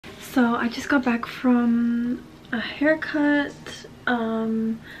So I just got back from a haircut.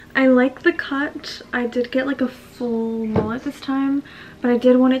 I like the cut. I did get like a full mullet this time, but I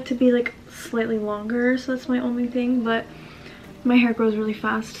did want it to be like slightly longer, so that's my only thing. But my hair grows really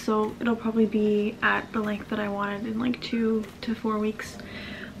fast, so it'll probably be at the length that I wanted in like 2 to 4 weeks.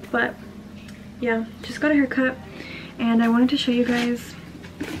 But yeah, just got a haircut, and I wanted to show you guys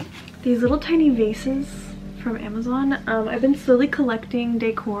these little tiny vases from Amazon. I've been slowly collecting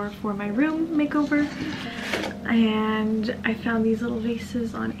decor for my room makeover, and I found these little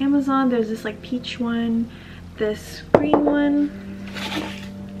vases on Amazon. There's this like peach one, this green one,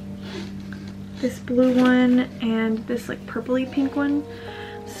 this blue one, and this like purpley pink one.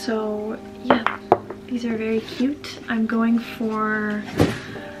 So yeah, these are very cute. I'm going for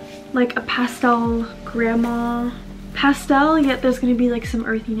like a pastel grandma pastel, yet there's going to be like some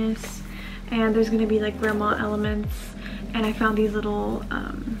earthiness, and there's going to be like grandma elements. And I found these little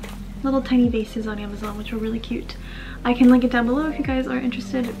tiny vases on Amazon, which were really cute. I can link it down below if you guys are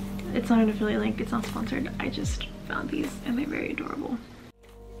interested. It's not an affiliate link, it's not sponsored. I just found these and they're very adorable.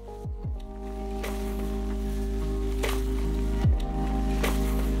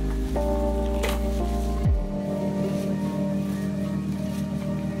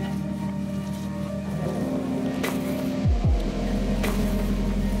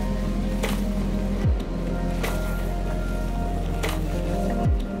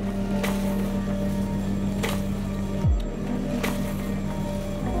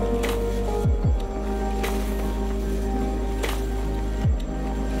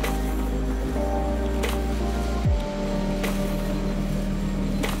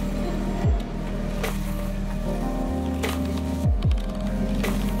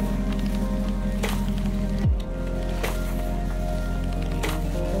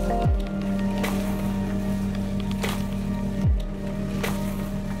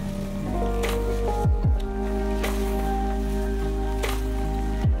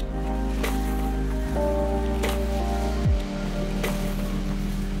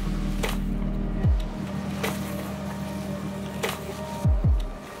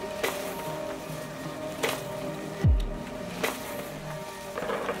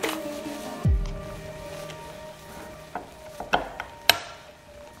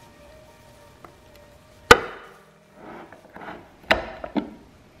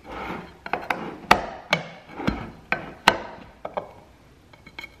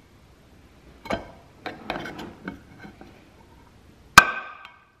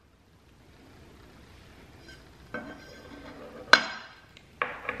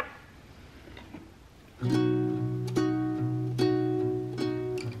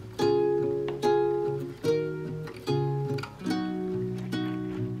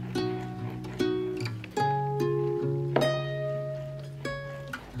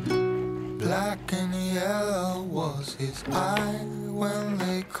 Black and yellow was his eye when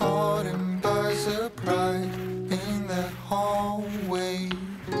they caught him by surprise in that hallway.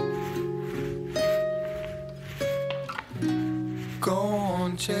 Go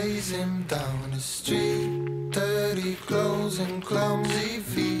on, chase him down the street, dirty clothes and clumsy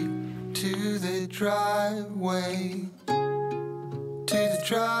feet, to the driveway, to the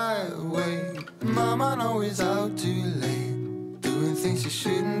driveway. Mama know he's out too late, doing things you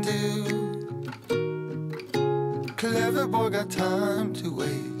shouldn't do. Clever boy got time to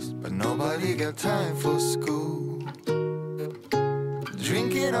waste, but nobody got time for school.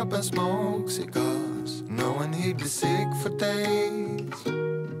 Drinking up and smoke cigars, knowing he'd be sick for days.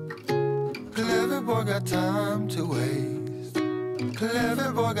 Clever boy got time to waste.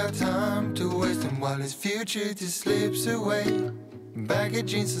 Clever boy got time to waste, and while his future just slips away, baggy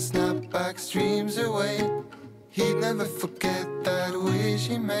jeans and snapbacks streams away, he'd never forget that wish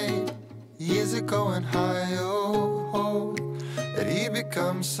he made years ago and high hope that he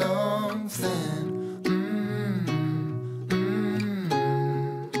become something.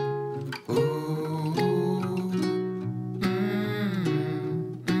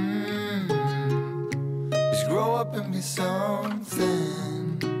 Just grow up and be something.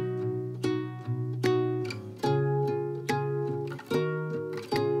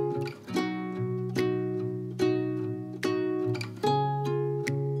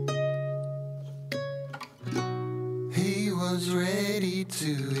 Was ready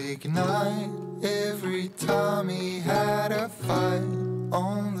to ignite every time he had a fight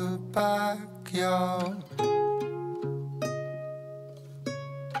on the backyard.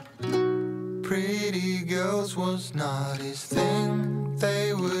 Pretty girls was not his thing.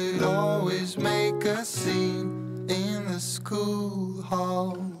 They would always make a scene in the school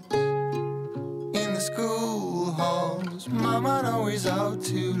halls. In the school halls, Mama always out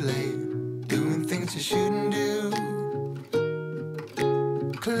too late, doing things you shouldn't do.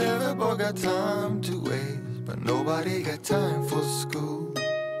 Clever boy got time to waste, but nobody got time for school.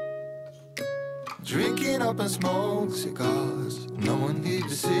 Drinking up and smoke cigars, no one he'd be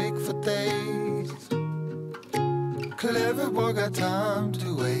sick for days. Clever boy got time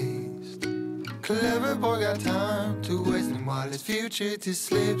to waste. Clever boy got time to waste, and while his future just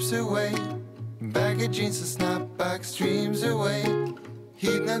slips away, baggy jeans and snapback streams away,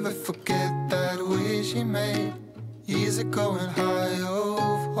 he'd never forget that wish he made years ago and high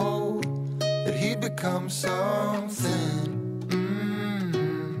of hope that he'd become something.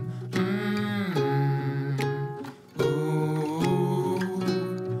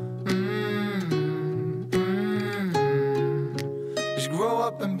 Just grow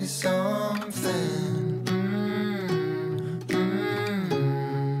up and be something.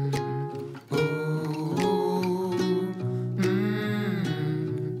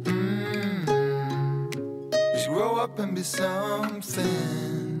 Just grow up and be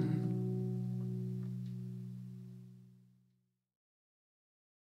something.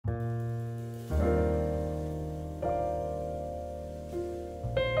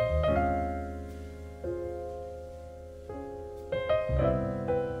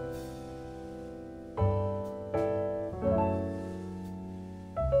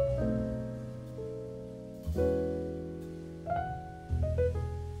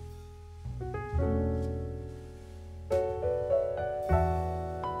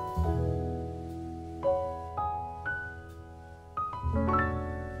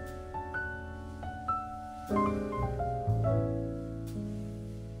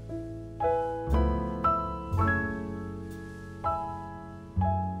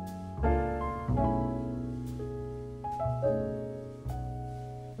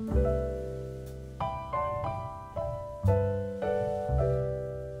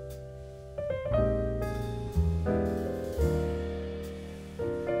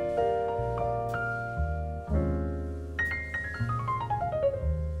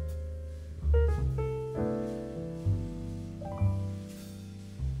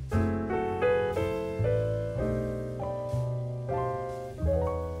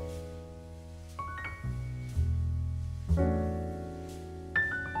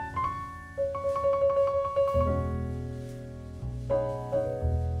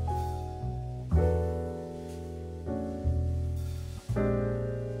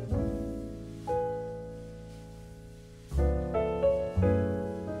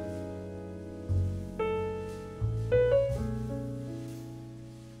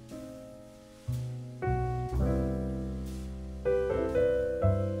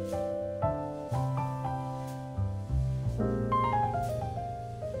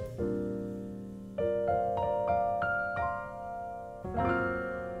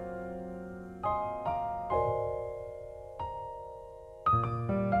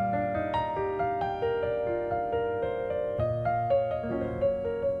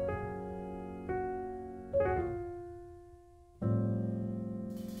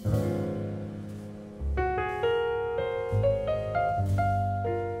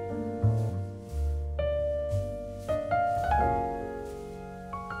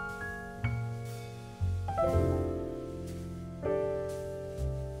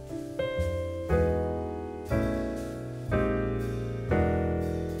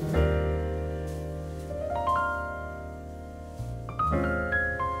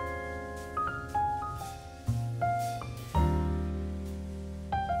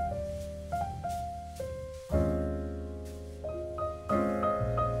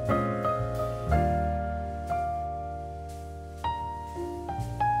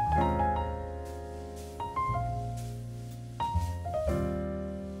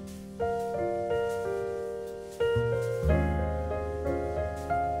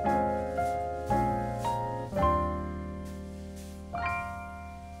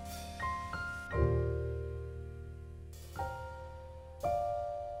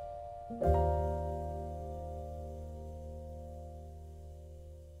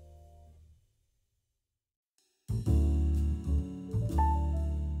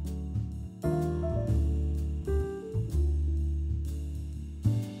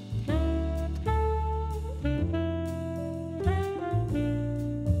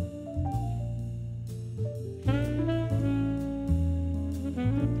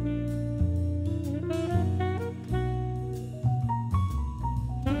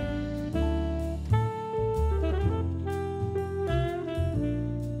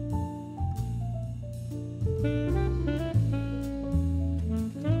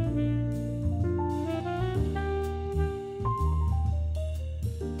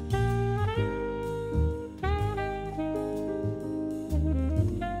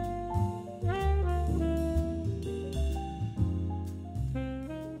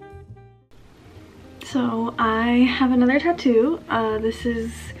 So I have another tattoo. This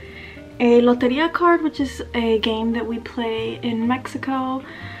is a Loteria card, which is a game that we play in Mexico.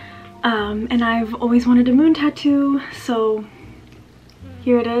 And I've always wanted a moon tattoo, so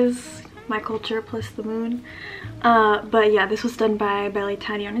here it is, my culture plus the moon. But yeah, this was done by Belly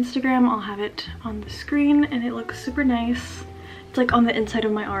Taddy on Instagram. I'll have it on the screen and it looks super nice. It's like on the inside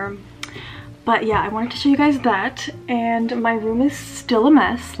of my arm. But yeah, I wanted to show you guys that, and my room is still a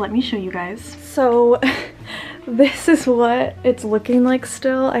mess. Let me show you guys. So this is what it's looking like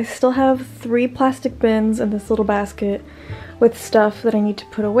still. I still have 3 plastic bins in this little basket with stuff that I need to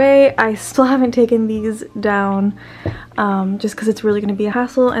put away. I still haven't taken these down just because it's really going to be a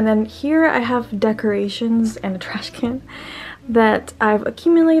hassle. And then here I have decorations and a trash can that I've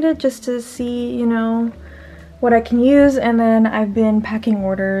accumulated just to see, you know, what I can use. And then I've been packing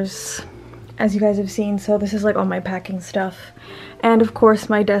orders, as you guys have seen, so this is like all my packing stuff. And of course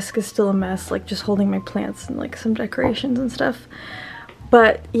my desk is still a mess, like just holding my plants and like some decorations and stuff.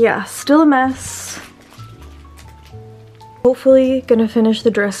 But yeah, still a mess. Hopefully gonna finish the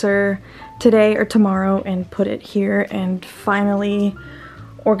dresser today or tomorrow and put it here and finally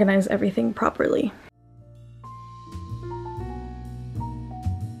organize everything properly.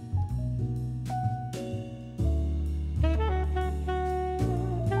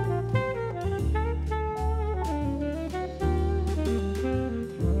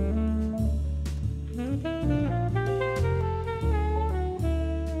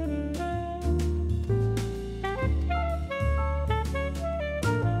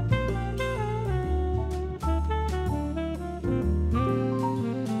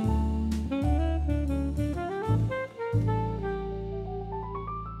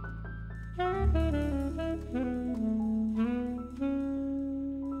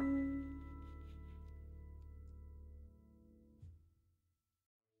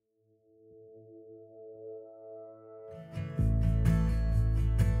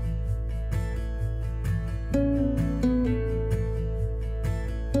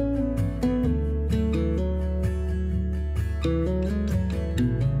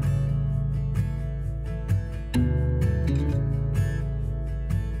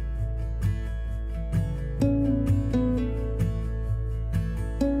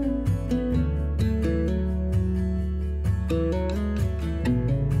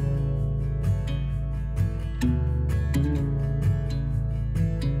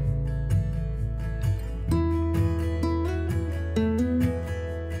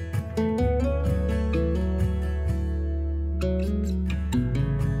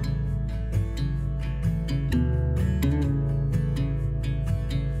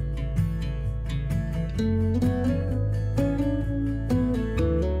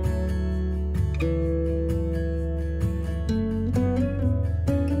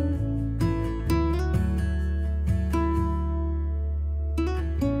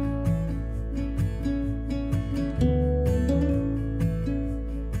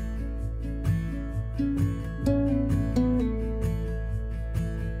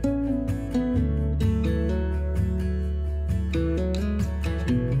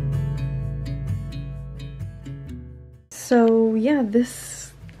 So yeah,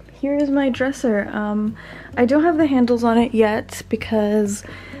 here is my dresser. I don't have the handles on it yet because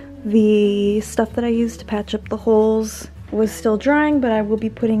the stuff that I used to patch up the holes was still drying, but I will be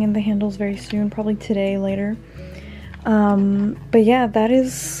putting in the handles very soon, probably today, later. But yeah, that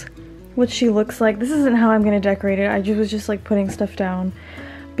is what she looks like. This isn't how I'm gonna decorate it. I was just like putting stuff down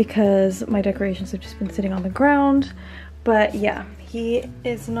because my decorations have just been sitting on the ground. But yeah, he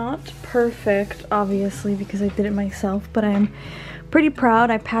is not perfect, obviously, because I did it myself, but I'm pretty proud.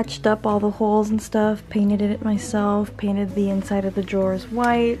 I patched up all the holes and stuff, painted it myself, painted the inside of the drawers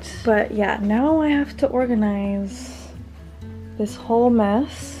white. But yeah, now I have to organize this whole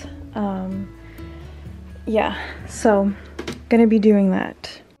mess. Yeah, so gonna be doing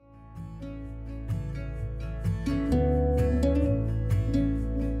that.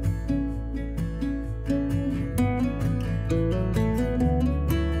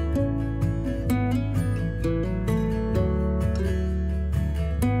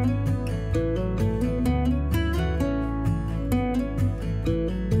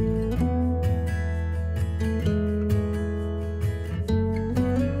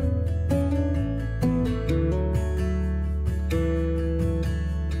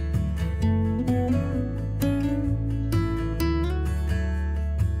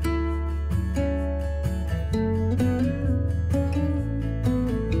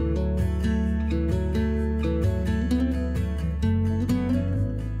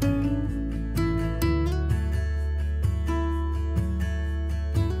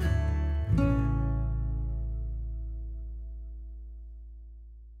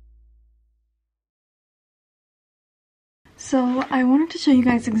 So I wanted to show you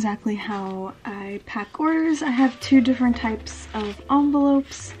guys exactly how I pack orders. I have two different types of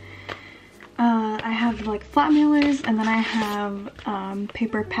envelopes. I have like flat mailers, and then I have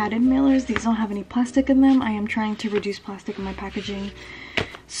paper padded mailers. These don't have any plastic in them. I am trying to reduce plastic in my packaging.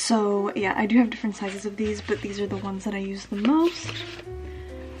 So yeah, I do have different sizes of these, but these are the ones that I use the most.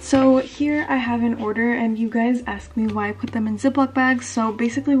 So here I have an order, and you guys asked me why I put them in Ziploc bags. So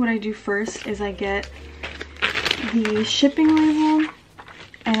basically what I do first is I get the shipping label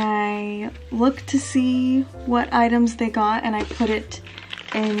and I look to see what items they got, and I put it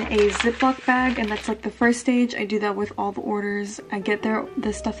in a Ziploc bag, and that's like the first stage. I do that with all the orders. I get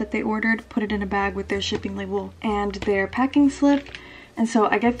the stuff that they ordered, put it in a bag with their shipping label and their packing slip. And so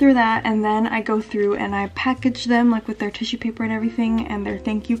I get through that, and then I go through and I package them like with their tissue paper and everything and their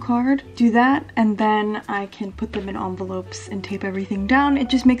thank you card. Do that, and then I can put them in envelopes and tape everything down. It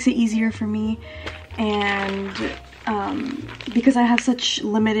just makes it easier for me, and because I have such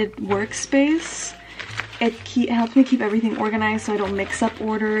limited workspace, it helps me keep everything organized so I don't mix up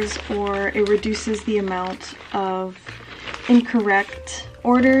orders, or it reduces the amount of incorrect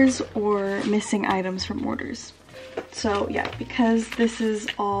orders or missing items from orders. So yeah, because this is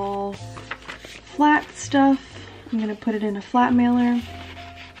all flat stuff, I'm gonna put it in a flat mailer,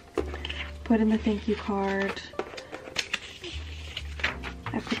 put in the thank you card.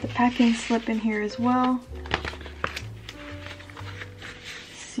 I put the packing slip in here as well.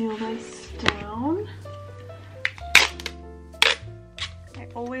 Seal this down. I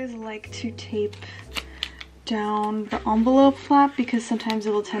always like to tape down the envelope flap because sometimes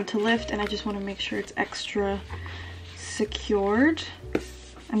it'll tend to lift, and I just want to make sure it's extra secured.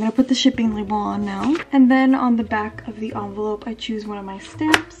 I'm gonna put the shipping label on now, and then on the back of the envelope I choose one of my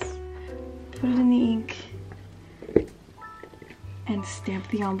stamps, put it in the ink, and stamp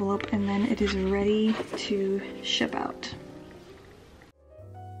the envelope, and then it is ready to ship out.